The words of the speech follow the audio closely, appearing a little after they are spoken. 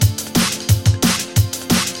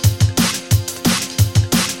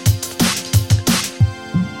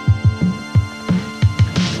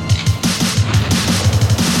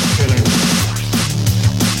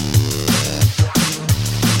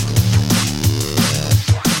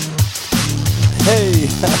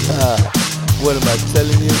What am I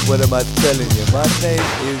telling you? What am I telling you? My name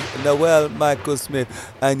is Noel Michael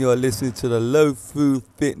Smith, and you're listening to the Low Food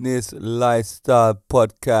Fitness Lifestyle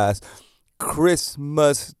Podcast.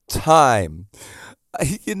 Christmas time.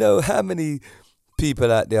 You know how many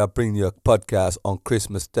people out there are bringing you a podcast on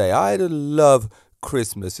Christmas Day? I love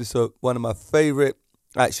Christmas. It's one of my favorite.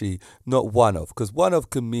 Actually, not one of, because one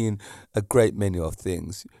of can mean a great many of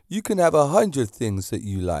things. You can have 100 things that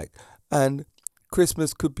you like, and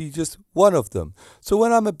Christmas could be just one of them. So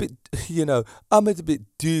when I'm a bit, I'm a bit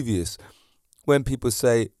dubious when people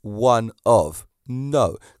say one of.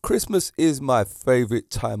 No, Christmas is my favorite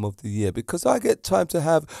time of the year because I get time to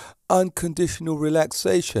have unconditional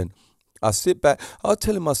relaxation. I sit back. I was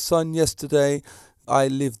telling my son yesterday, I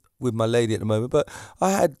live with my lady at the moment, but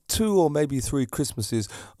I had 2 or maybe 3 Christmases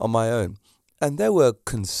on my own, and they were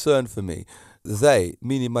concerned for me. They,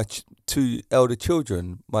 meaning my 2 elder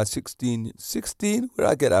children, my 16, where did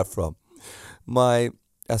I get that from?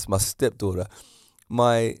 That's my stepdaughter,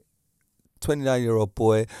 my 29-year-old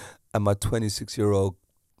boy, and my 26-year-old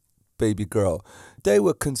baby girl. They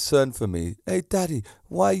were concerned for me. Hey, Daddy,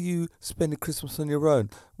 why are you spending Christmas on your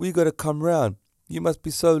own? We got to come round. You must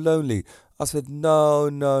be so lonely. I said,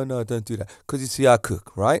 no, don't do that. Because you see, I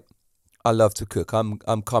cook, right? I love to cook.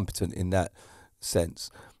 I'm competent in that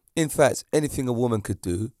sense. In fact, anything a woman could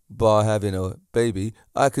do, bar having a baby,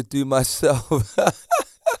 I could do myself. I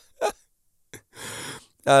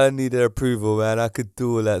don't need their approval, man. I could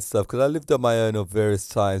do all that stuff because I lived on my own at various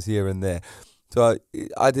times here and there. So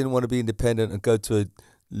I didn't want to be independent and go to a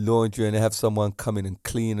laundry and have someone come in and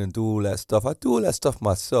clean and do all that stuff. I do all that stuff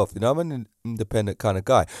myself. I'm an independent kind of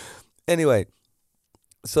guy. Anyway,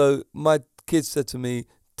 so my kids said to me,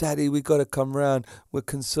 Daddy, we got to come round. We're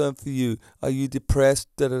concerned for you. Are you depressed?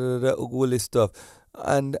 All this stuff.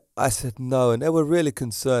 And I said no. And they were really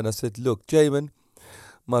concerned. I said, look, Jamin,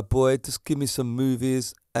 my boy, just give me some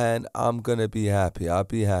movies and I'm going to be happy. I'll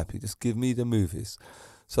be happy. Just give me the movies.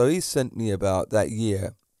 So he sent me about that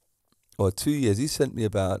year or 2 years. He sent me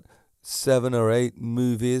about 7 or 8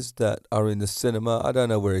 movies that are in the cinema. I don't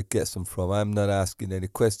know where he gets them from. I'm not asking any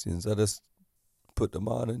questions. I just put them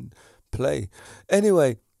on and play.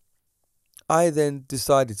 Anyway, I then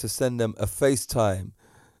decided to send them a FaceTime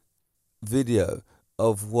video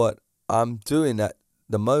of what I'm doing at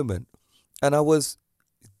the moment. And I was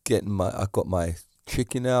I got my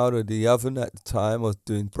chicken out of the oven at the time. I was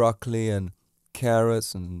doing broccoli and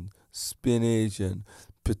carrots and spinach and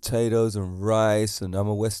potatoes and rice, and I'm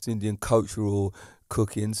a West Indian cultural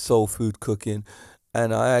cooking, soul food cooking,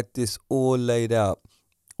 and I had this all laid out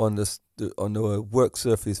on the work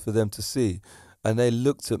surface for them to see. And they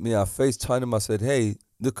looked at me. I FaceTimed them. I said, hey,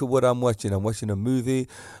 look at what I'm watching. I'm watching a movie.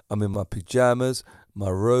 I'm in my pajamas, my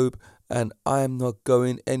robe, and I'm not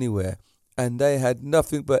going anywhere. And they had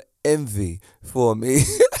nothing but envy for me.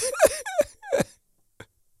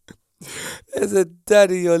 They said,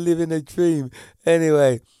 Daddy, you're living a dream.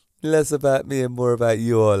 Anyway, less about me and more about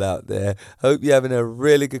you all out there. Hope you're having a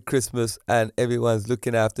really good Christmas and everyone's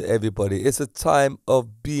looking after everybody. It's a time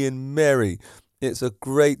of being merry. It's a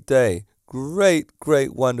great day. Great,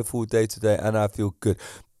 wonderful day today, and I feel good.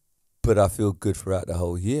 But I feel good throughout the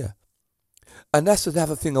whole year. And that's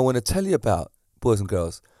another thing I want to tell you about, boys and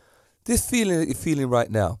girls. This feeling that you're feeling right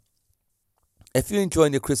now, if you're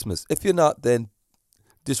enjoying your Christmas, if you're not, then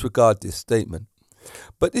disregard this statement.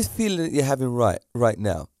 But this feeling that you're having right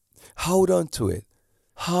now, hold on to it,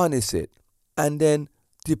 harness it, and then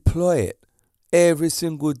deploy it every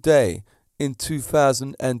single day in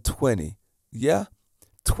 2020. Yeah?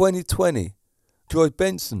 2020. George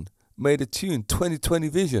Benson made a tune, 2020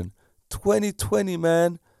 Vision. 2020,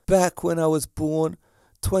 man. Back when I was born,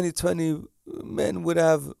 2020 men would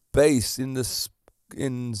have base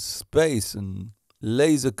in space and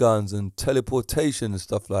laser guns and teleportation and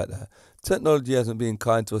stuff like that. Technology hasn't been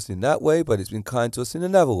kind to us in that way, but it's been kind to us in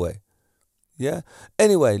another way. Yeah?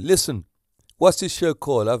 Anyway, listen. What's this show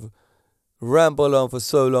called? I've rambled on for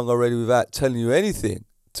so long already without telling you anything,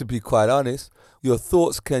 to be quite honest. Your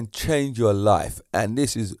thoughts can change your life, and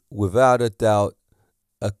this is without a doubt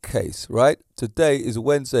a case, right? Today is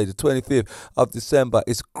Wednesday, the 25th of December.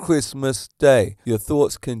 It's Christmas Day. Your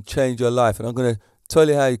thoughts can change your life, and I'm going to tell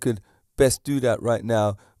you how you could best do that right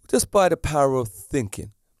now, just by the power of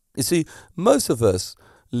thinking. You see, most of us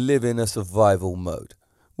live in a survival mode.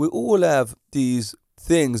 We all have these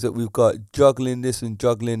things that we've got, juggling this and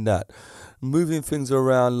juggling that, moving things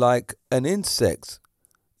around like an insect.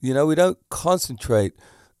 We don't concentrate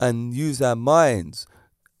and use our minds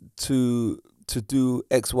to do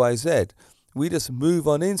X, Y, Z. We just move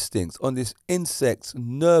on instincts, on this insect's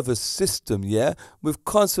nervous system, yeah, with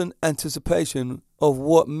constant anticipation of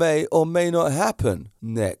what may or may not happen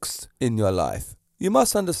next in your life. You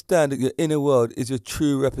must understand that your inner world is your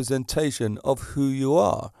true representation of who you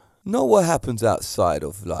are, not what happens outside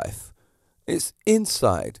of life. It's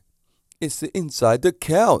inside. It's the inside that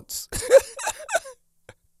counts.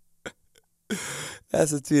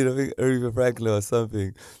 That's a tune, I think Aretha Franklin or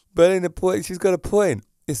something. But in the point, she's got a point.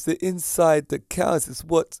 It's the inside that counts. It's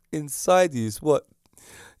what's inside you. It's what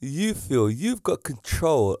you feel. You've got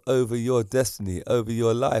control over your destiny, over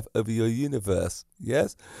your life, over your universe.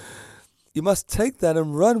 Yes? You must take that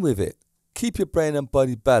and run with it. Keep your brain and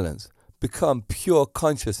body balanced. Become pure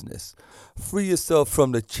consciousness. Free yourself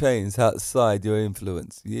from the chains outside your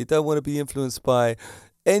influence. You don't want to be influenced by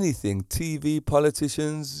anything. TV,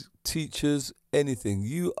 politicians, teachers, anything.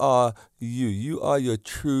 You are you. You are your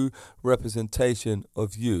true representation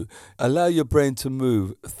of you. Allow your brain to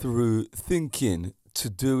move through thinking to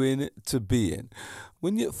doing to being.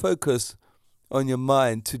 When you focus on your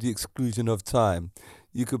mind to the exclusion of time,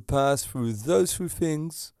 you could pass through those few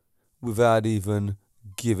things without even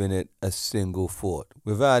giving it a single thought,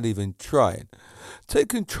 without even trying. Take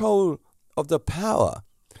control of the power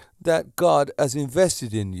that God has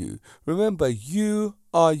invested in you. Remember, you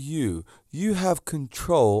are you. You have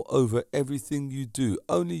control over everything you do.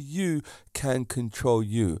 Only you can control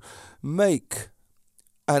you. Make,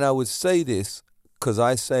 and I would say this because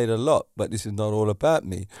I say it a lot, but this is not all about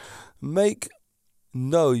me. Make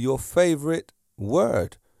no your favorite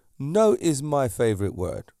word. No is my favorite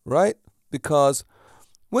word, right? Because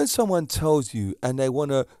when someone tells you and they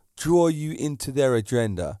want to draw you into their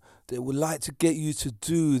agenda, they would like to get you to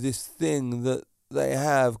do this thing that they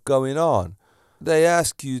have going on. They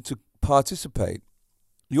ask you to participate.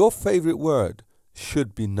 Your favorite word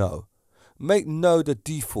should be no. Make no the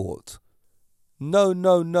default. No,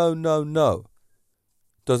 no, no, no, no.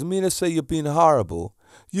 Doesn't mean to say you're being horrible.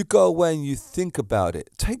 You go away and you think about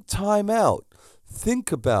it. Take time out.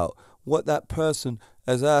 Think about what that person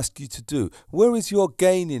has asked you to do. Where is your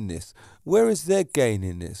gain in this? Where is their gain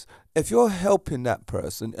in this? If you're helping that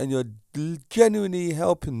person and you're genuinely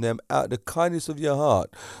helping them out of the kindness of your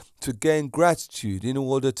heart to gain gratitude in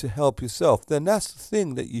order to help yourself, then that's the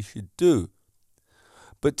thing that you should do.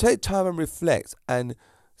 But take time and reflect and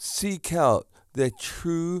seek out their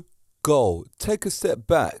true goal. Take a step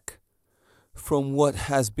back from what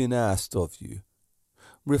has been asked of you.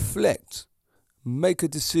 Reflect. Make a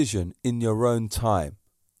decision in your own time.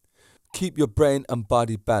 Keep your brain and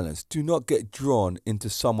body balanced. Do not get drawn into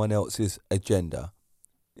someone else's agenda.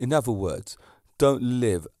 In other words, don't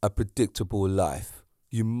live a predictable life.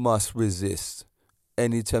 You must resist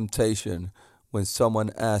any temptation when someone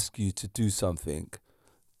asks you to do something.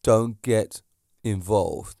 Don't get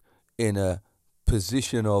involved in a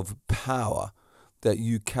position of power that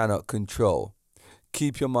you cannot control.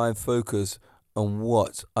 Keep your mind focused on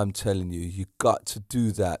what I'm telling you. You got to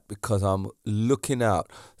do that because I'm looking out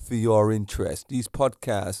for your interest. These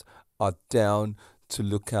podcasts are down to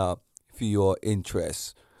look out for your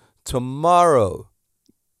interests. Tomorrow,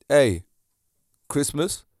 hey,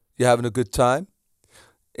 Christmas, you having a good time?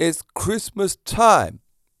 It's Christmas time.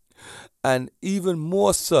 And even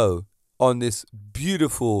more so on this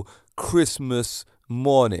beautiful Christmas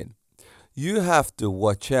morning. You have to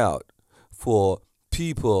watch out for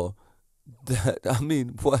people that,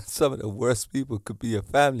 what some of the worst people could be your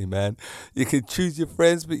family, man. You can choose your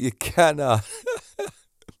friends, but you cannot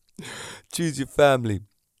choose your family.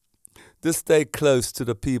 Just stay close to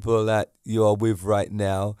the people that you are with right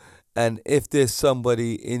now. And if there's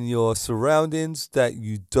somebody in your surroundings that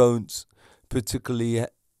you don't particularly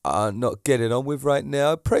not getting on with right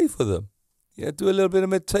now, pray for them. Yeah, do a little bit of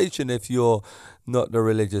meditation if you're not the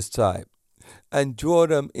religious type. And draw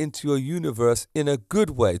them into your universe in a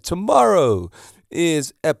good way. Tomorrow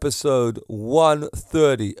is episode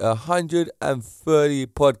 130. 130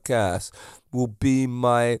 podcasts will be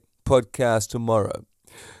my podcast tomorrow.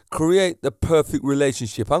 Create the perfect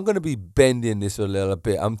relationship. I'm going to be bending this a little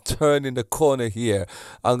bit. I'm turning the corner here.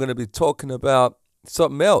 I'm going to be talking about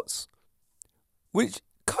something else, which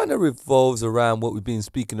kind of revolves around what we've been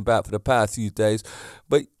speaking about for the past few days,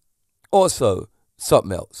 but also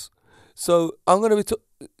something else. So I'm going to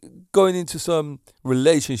be going into some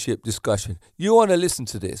relationship discussion. You want to listen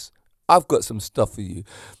to this? I've got some stuff for you.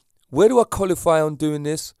 Where do I qualify on doing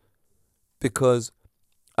this? Because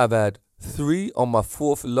I've had 3 on my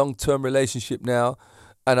 4th long-term relationship now,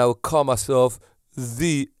 and I will call myself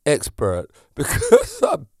the expert because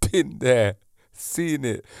I've been there, seen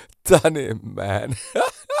it, done it, man.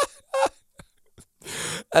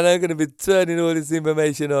 And I'm going to be turning all this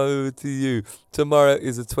information over to you. Tomorrow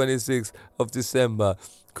is the 26th of December.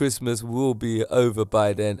 Christmas will be over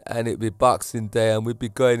by then, and it'll be Boxing Day, and we'll be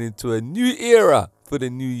going into a new era for the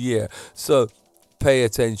new year. So pay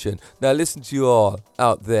attention. Now listen to you all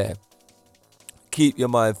out there. Keep your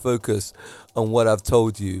mind focused on what I've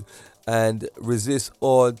told you, and resist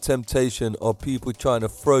all temptation or people trying to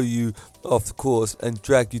throw you off course and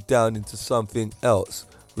drag you down into something else.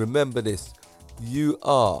 Remember this: you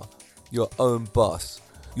are your own boss.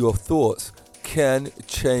 Your thoughts can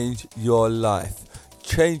change your life.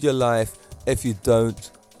 Change your life if you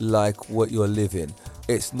don't like what you're living.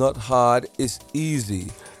 It's not hard, it's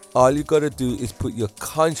easy. All you gotta do is put your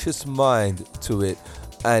conscious mind to it,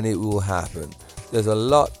 and it will happen. There's a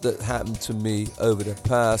lot that happened to me over the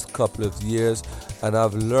past couple of years, and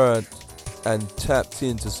I've learned and tapped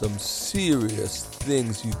into some serious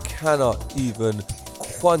things you cannot even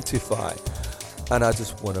quantify. And I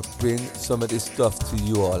just want to bring some of this stuff to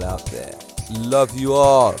you all out there. Love you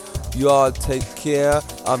all. You all take care.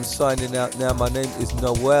 I'm signing out now. My name is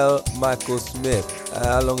Noel Michael Smith.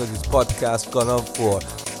 How long has this podcast gone on for?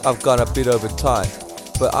 I've gone a bit over time,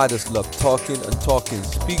 but I just love talking and talking.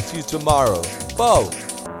 Speak to you tomorrow. Bye.